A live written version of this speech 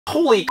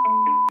Holy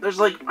there's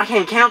like, I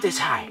can't count this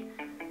high.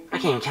 I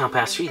can't even count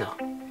past 3 though.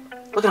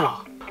 Look at them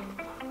all.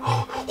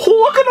 Oh,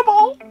 look at them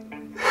all.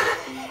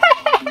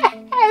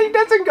 He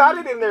doesn't got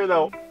it in there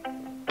though.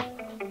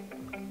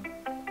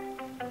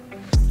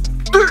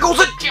 There goes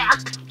a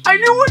jack. I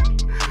knew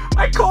it.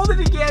 I called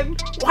it again.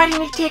 Why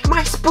didn't he take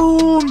my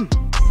spoon?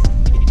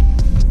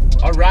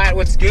 Alright,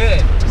 what's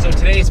good? So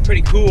today's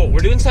pretty cool. We're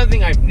doing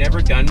something I've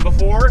never done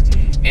before,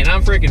 and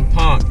I'm freaking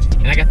pumped.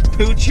 And I got the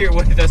Pooch here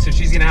with us, so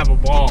she's gonna have a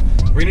ball.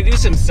 We're gonna do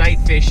some sight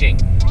fishing.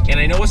 And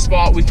I know a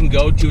spot we can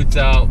go to. It's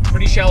a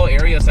pretty shallow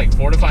area, it's like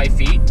 4 to 5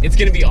 feet. It's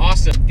gonna be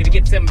awesome. Gonna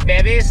get some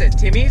bebes at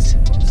Timmy's,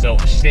 so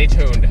stay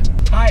tuned.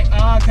 Hi,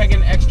 can I get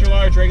an extra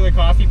large regular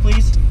coffee,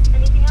 please?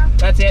 Anything else?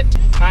 That's it.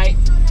 Hi.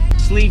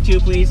 Sleeve too,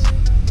 please.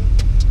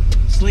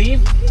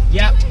 Sleeve?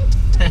 Yep.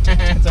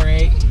 That's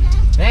alright.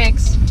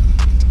 Thanks.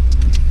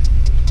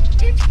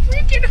 It's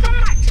freaking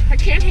hot. I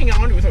can't hang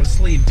on to it without a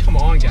sleeve. Come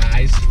on,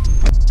 guys.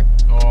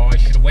 Oh, I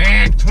should have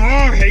went. Oh,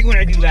 I hate when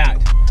I do that.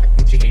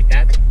 Don't you hate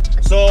that?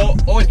 So,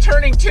 oh, it's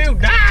turning too.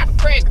 Ah,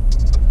 frick.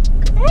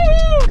 Woo!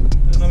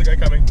 There's another guy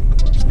coming.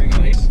 It's pretty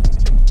nice.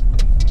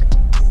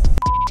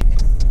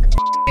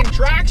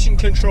 Traction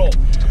control.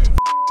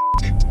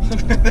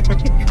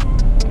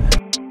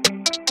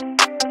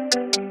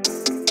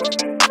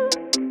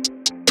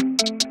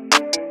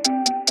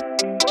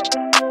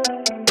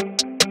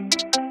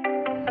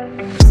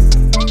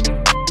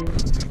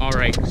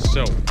 Alright,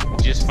 so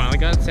just finally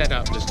got it set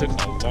up. This took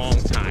a long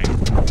time.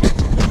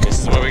 This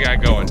is what we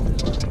got going.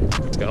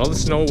 Got all the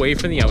snow away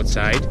from the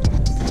outside,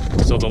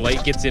 so the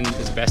light gets in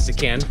as best it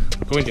can.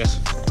 Go in, Jess.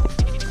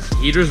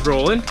 Heater's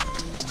rolling.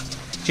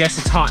 Jess,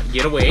 it's hot.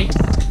 Get away.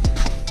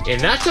 And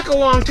that took a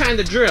long time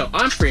to drill.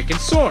 I'm freaking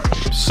sore.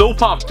 So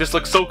pumped. This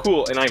looks so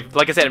cool. And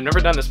like I said, I've never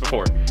done this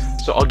before.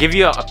 So I'll give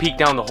you a peek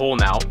down the hole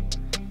now.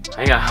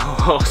 I got,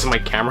 oh, is my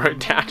camera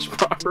attached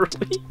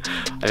properly?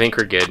 I think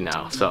we're good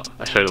now. So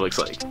I'll show you what it looks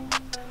like.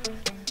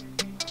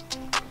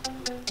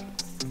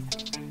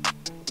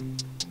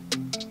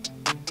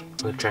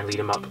 I'm gonna try and lead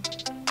him up.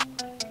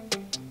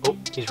 Oh,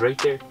 he's right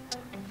there.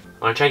 I'm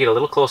gonna try and get a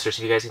little closer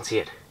so you guys can see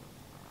it.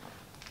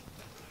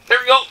 There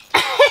we go.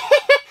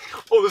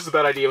 Oh, this is a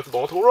bad idea with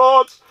multiple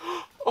rods.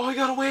 Oh, I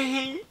got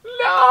away.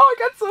 No, I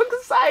got so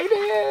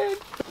excited.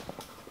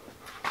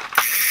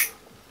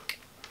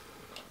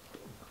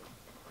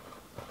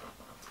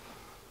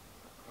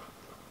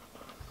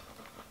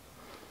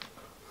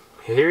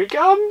 Here he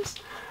comes.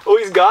 Oh,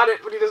 he's got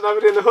it, but he doesn't have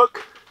it in the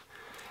hook.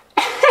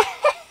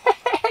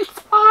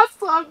 It's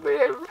awesome,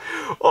 man.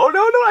 Oh,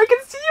 no, I can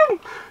see him.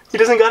 He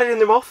doesn't got it in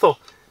their mouth, though.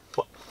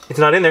 What? It's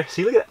not in there.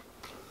 See, look at that.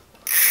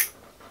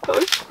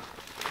 Oh.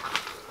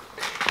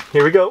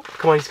 Here we go.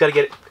 Come on, he's got to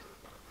get it.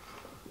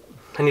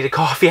 I need a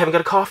coffee. I haven't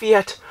got a coffee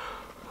yet.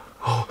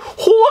 Oh,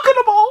 look at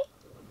them all.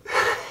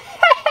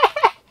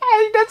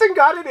 He doesn't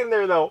got it in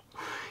there, though.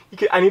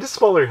 I need a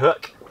smaller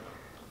hook.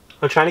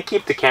 I'm trying to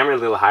keep the camera a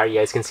little higher. You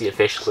guys can see the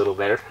fish a little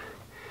better.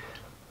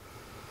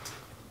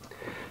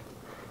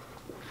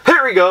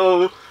 There we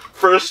go.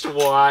 First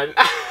one.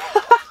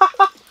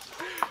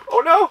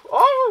 Oh, no.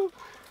 Oh.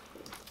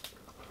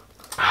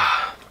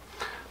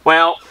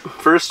 Well,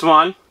 first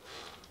one.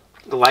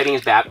 The lighting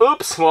is bad.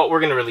 Oops. Well, we're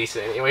going to release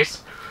it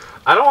anyways.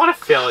 I don't want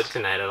to fail it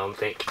tonight, I don't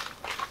think.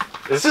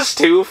 This is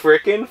too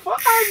freaking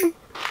fun.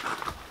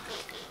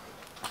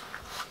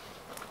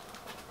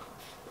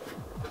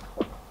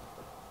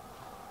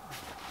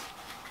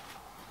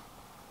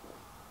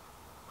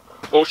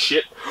 Oh,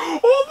 shit. Oh,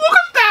 look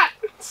at that.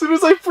 As soon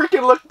as I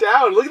freaking look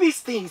down. Look at these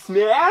things,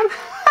 man.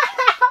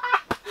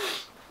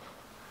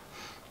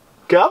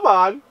 Come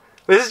on.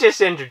 This is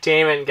just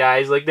entertainment,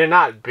 guys. Like, they're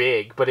not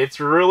big, but it's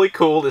really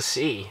cool to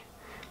see.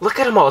 Look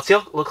at them all. Let's see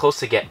how close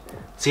they get.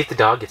 See if the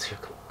dog gets here.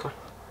 Come on.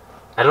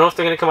 I don't know if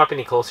they're going to come up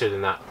any closer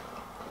than that.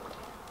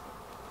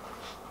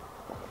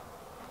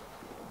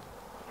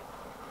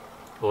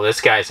 Well,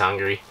 this guy's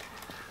hungry.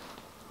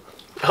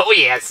 Oh,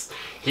 yes.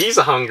 He's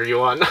a hungry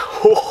one.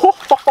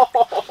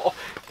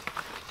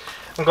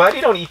 I'm glad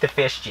you don't eat the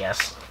fish,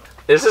 Jess.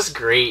 This is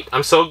great.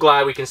 I'm so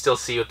glad we can still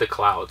see with the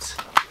clouds.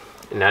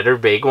 Another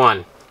big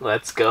one.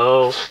 Let's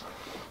go.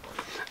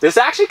 This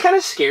actually kind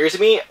of scares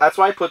me. That's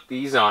why I put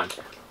these on.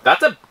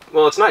 That's a...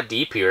 Well, it's not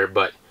deep here,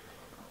 but...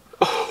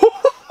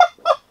 Oh,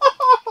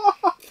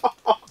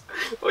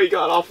 he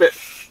got off it.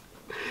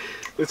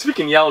 Let's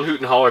freaking yell and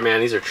hoot and holler, man.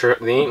 These are...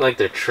 They ain't like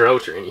they're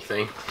trout or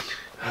anything.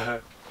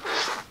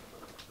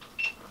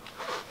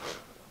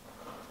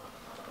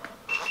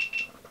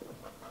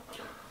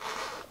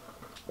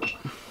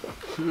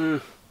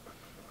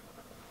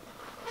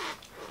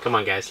 Come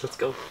on, guys. Let's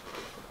go.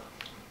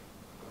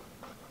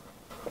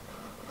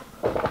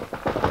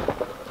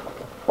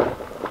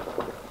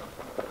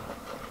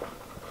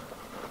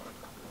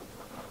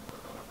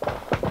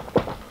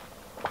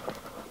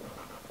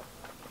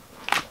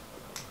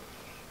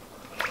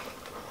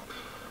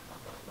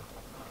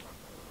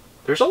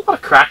 There's a lot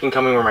of cracking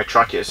coming where my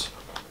truck is.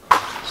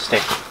 Stay.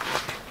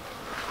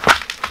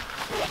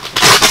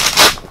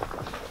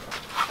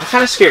 That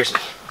kind of scares me.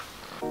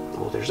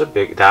 Oh, there's a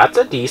big... That's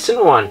a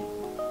decent one.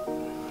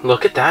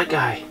 Look at that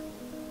guy.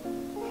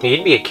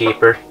 He'd be a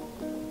keeper.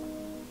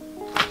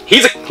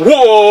 He's a...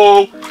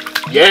 Whoa!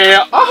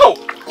 Yeah! Oh!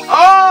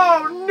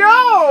 Oh,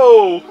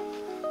 no!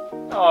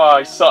 Oh,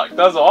 I suck.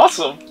 That was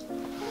awesome.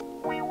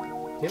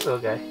 Hey, little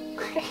guy.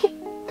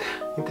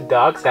 I think the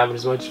dog's having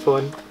as much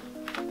fun.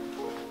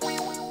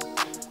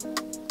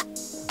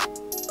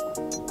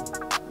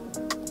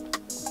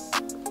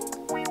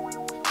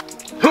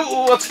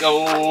 Ooh, let's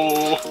go!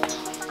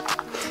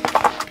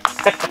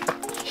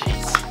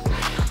 Jeez.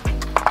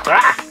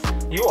 Ah!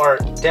 You are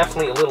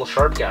definitely a little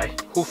sharp guy.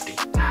 Hoofty.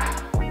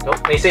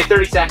 Nope, they say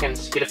 30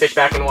 seconds. Get a fish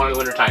back in the water in the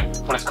winter time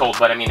when it's cold,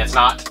 but I mean, it's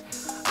not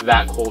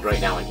that cold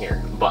right now in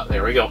here. But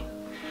there we go.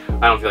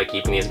 I don't feel like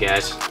keeping these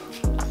guys.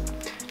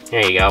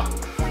 There you go.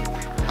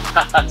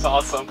 That's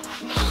awesome.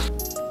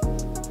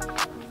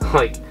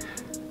 Like,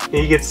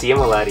 you can see them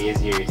a lot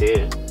easier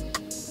too.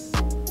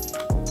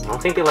 I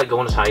don't think they like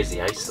going as high as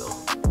the ice though.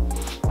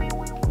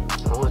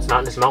 Oh, it's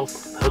not in his mouth.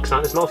 The hook's not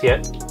in his mouth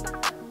yet.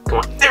 Come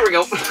on, there we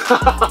go.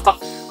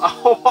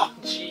 Oh,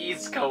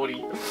 jeez,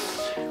 Cody.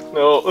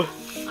 No.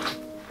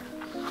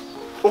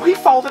 Oh, he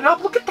folded it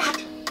up. Look at that.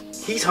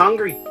 He's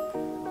hungry.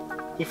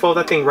 He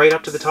folded that thing right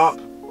up to the top.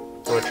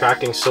 I'm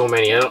attracting so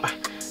many. Come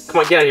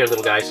on, get out of here,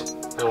 little guys.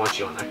 I don't want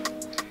you on there.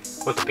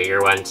 I want the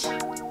bigger ones.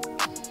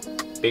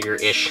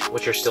 Bigger-ish,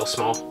 which are still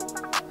small.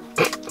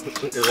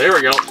 There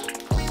we go.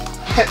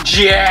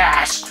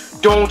 Yes!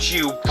 Don't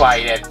you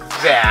bite at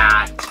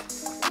that.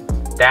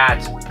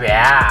 That's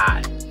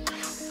bad.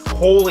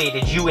 Holy,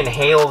 did you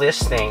inhale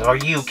this thing? Are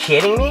you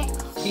kidding me?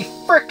 He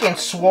freaking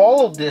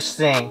swallowed this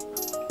thing.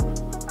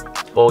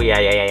 Oh,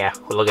 yeah.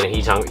 Look at him.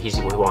 He's hungry. He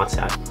wants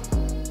that.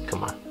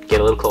 Come on. Get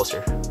a little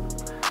closer.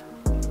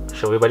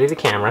 Show everybody the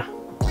camera.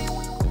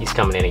 He's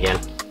coming in again.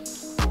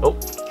 Oh,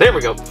 there we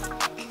go.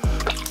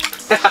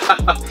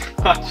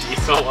 Oh,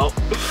 jeez. Oh, well.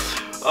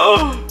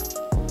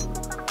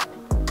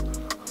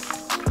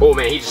 Oh,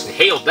 man. He just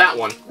inhaled that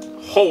one.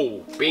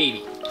 Oh,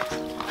 baby.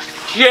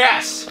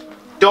 Yes!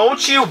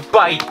 Don't you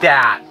bite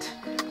that.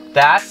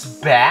 That's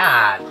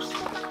bad.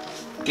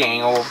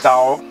 Dang old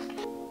dog.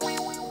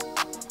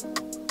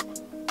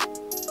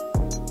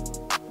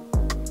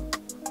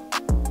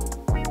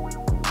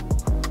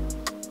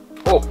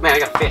 Oh man, I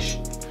got a fish.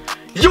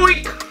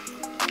 Yoink!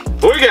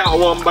 We got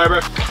one, baby.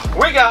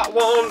 We got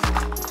one.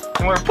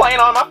 And we're playing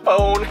on my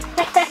phone.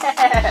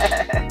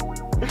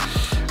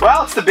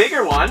 Well, it's the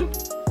bigger one.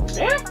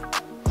 Yeah.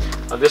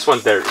 Oh, this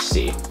one's there to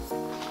see.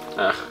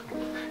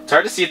 It's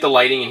hard to see at the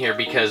lighting in here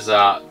because,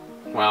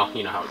 well,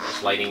 you know how it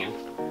goes. Lighting and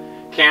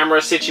camera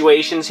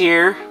situations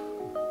here.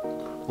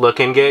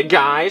 Looking good,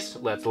 guys.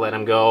 Let's let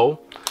him go.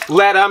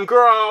 Let him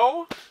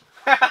grow.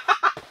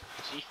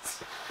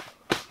 Jeez.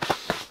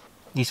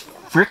 These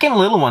freaking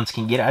little ones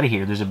can get out of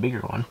here. There's a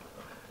bigger one.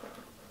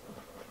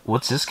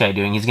 What's this guy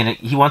doing?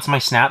 He wants my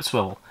snap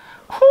swivel.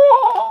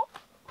 Whoa,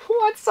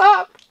 what's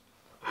up?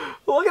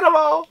 Look at them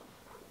all.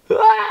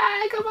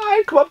 Ah, come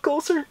on, come up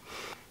closer.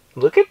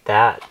 Look at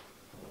that.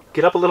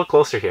 Get up a little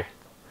closer here.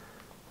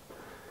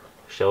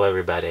 Show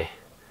everybody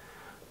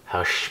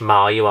how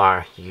small you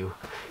are, you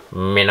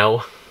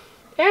minnow.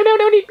 Oh, no,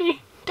 don't eat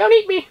me. Don't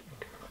eat me.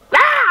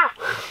 Ah!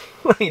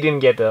 He didn't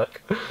get the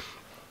hook.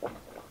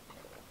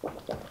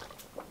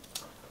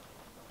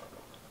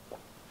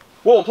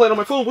 Whoa, I'm playing on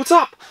my phone. What's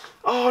up?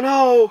 Oh,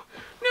 no.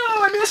 No,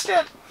 I missed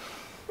it.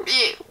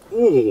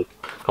 Ooh.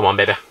 Come on,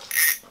 baby.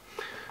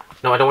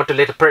 No, I don't want the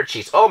little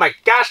perchies. Oh, my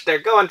gosh, they're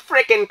going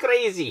freaking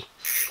crazy.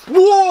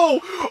 Whoa!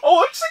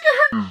 Oh, I'm sick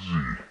of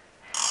her.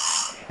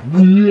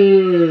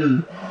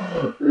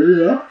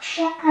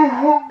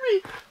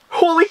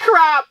 Holy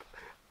crap!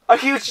 A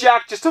huge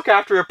jack just took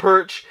after a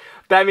perch.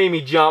 That made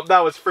me jump.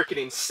 That was freaking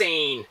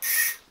insane.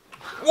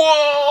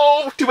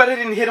 Whoa! Too bad I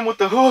didn't hit him with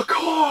the hook.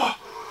 Oh,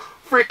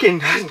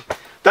 freaking.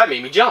 That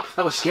made me jump.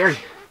 That was scary.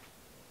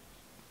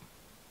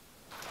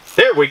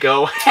 There we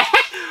go.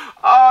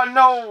 Oh,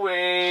 no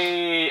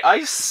way.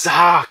 I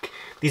suck.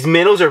 These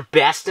minnows are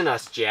besting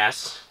us,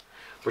 Jess.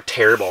 We're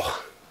terrible.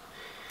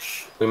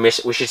 We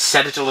should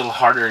set it a little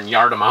harder and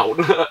yard them out.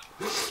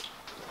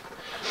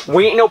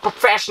 We ain't no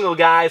professional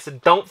guys, so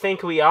don't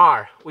think we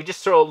are. We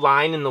just throw a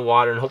line in the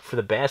water and hope for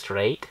the best,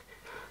 right?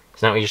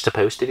 Isn't that what you're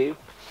supposed to do?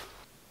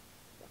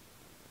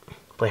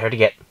 Play hard to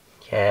get.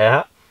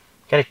 Yeah.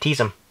 Gotta tease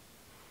them.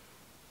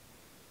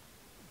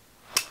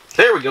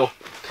 There we go.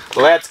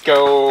 Let's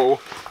go.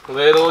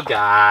 Little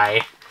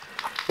guy.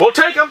 We'll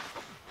take him.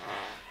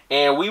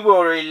 And we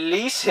will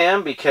release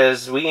him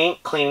because we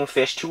ain't cleaning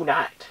fish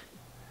tonight.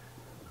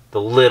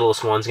 The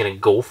littlest one's gonna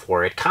go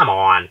for it. Come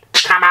on.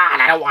 Come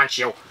on, I don't want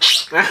you.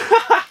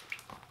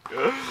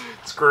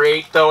 It's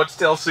great, though. It's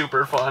still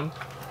super fun.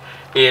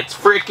 It's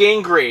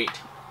freaking great.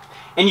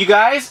 And you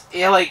guys,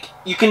 yeah, like,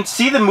 you can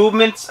see the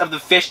movements of the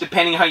fish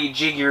depending how you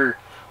jig your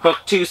hook,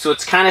 too. So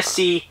it's kind of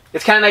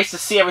nice to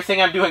see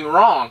everything I'm doing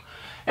wrong.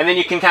 And then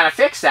you can kind of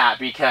fix that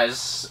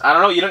because, I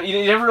don't know,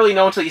 you never really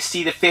know until you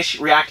see the fish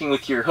reacting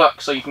with your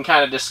hook. So you can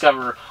kind of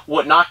discover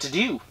what not to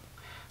do.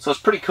 So it's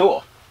pretty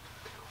cool.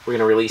 We're going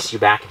to release you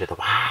back into the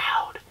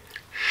wild.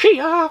 See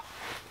ya!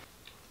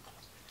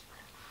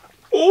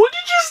 Oh,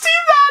 did you see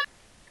that?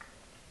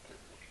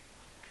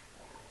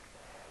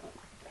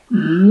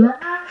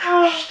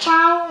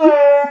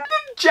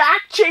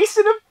 Jack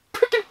chasing a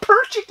freaking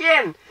perch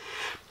again.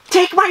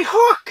 Take my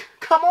hook.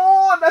 Come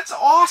on, that's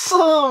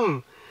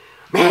awesome.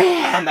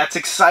 Man, that's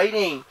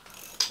exciting.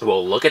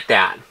 Well, look at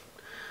that.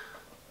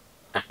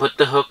 I put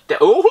the hook down.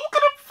 Oh, look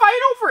at him fight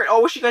over it. Oh,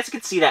 I wish you guys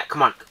could see that.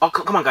 Come on. Oh,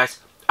 come on, guys.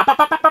 Up, up,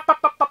 up, up,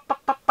 up, up, up,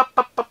 up, up, up, up,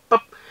 up, up,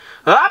 up.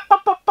 Up,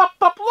 up, up, up,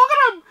 up. Look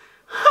at him.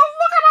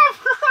 Look at him.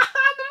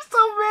 There's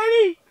so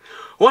many.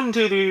 1,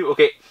 2, 3.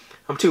 Okay,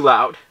 I'm too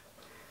loud.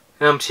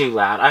 I'm too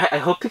loud. I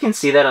hope you can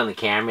see that on the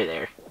camera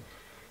there.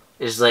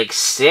 There's like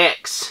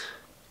 6.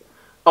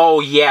 Oh,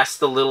 yes,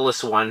 the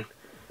littlest one. Are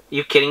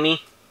you kidding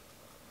me?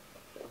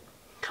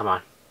 Come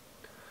on.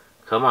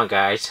 Come on,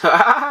 guys.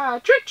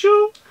 Tricked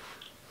you.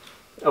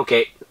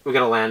 Okay, we're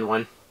gonna land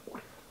one.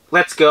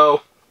 Let's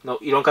go. No,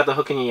 you don't got the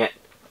hook in you yet.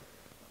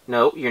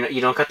 No, you're not. You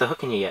don't got the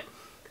hook in you yet.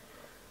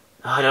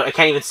 Oh no, I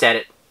can't even set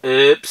it.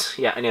 Oops.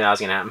 Yeah, I knew that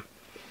was gonna happen.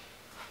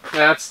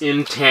 That's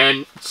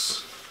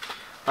intense.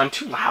 I'm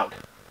too loud.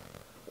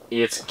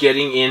 It's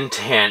getting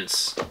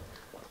intense.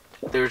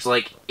 There's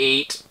like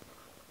 8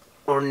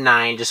 or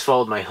 9 just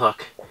followed my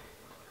hook.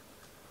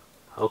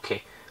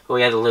 Okay. Oh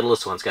yeah, the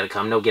littlest one's gotta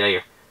come. No, get out of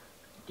here.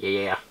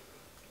 Yeah.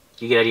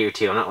 You get out of here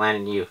too. I'm not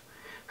landing you.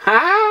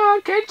 Ha!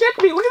 Can't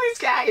get me. Look at these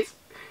guys.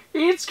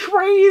 It's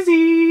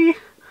crazy.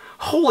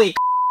 Holy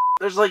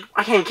there's like,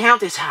 I can't even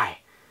count this high.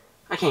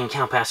 I can't even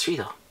count past 3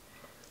 though.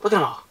 Look at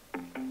them all.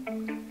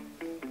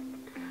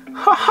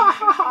 Ha ha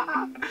ha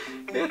ha.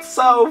 It's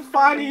so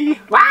funny.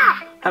 Wah!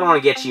 I don't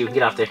want to get you.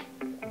 Get off there.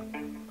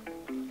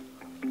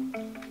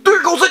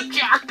 There goes a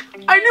jack.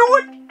 I knew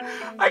it.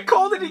 I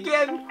called it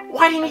again.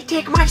 Why didn't he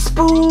take my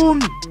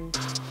spoon?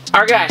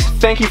 Alright guys,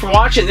 thank you for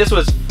watching. This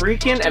was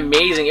freaking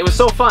amazing. It was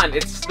so fun.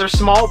 They're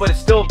small, but it's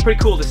still pretty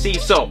cool to see.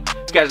 So,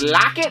 if you guys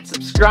like it,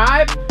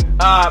 subscribe.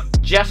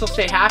 Jess will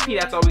stay happy.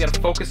 That's all we gotta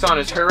focus on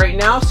is her right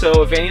now.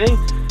 So, if anything,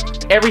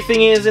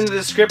 everything is in the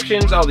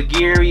descriptions. All the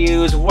gear we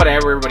use,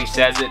 whatever, everybody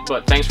says it.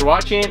 But thanks for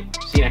watching.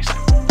 See you next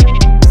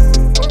time.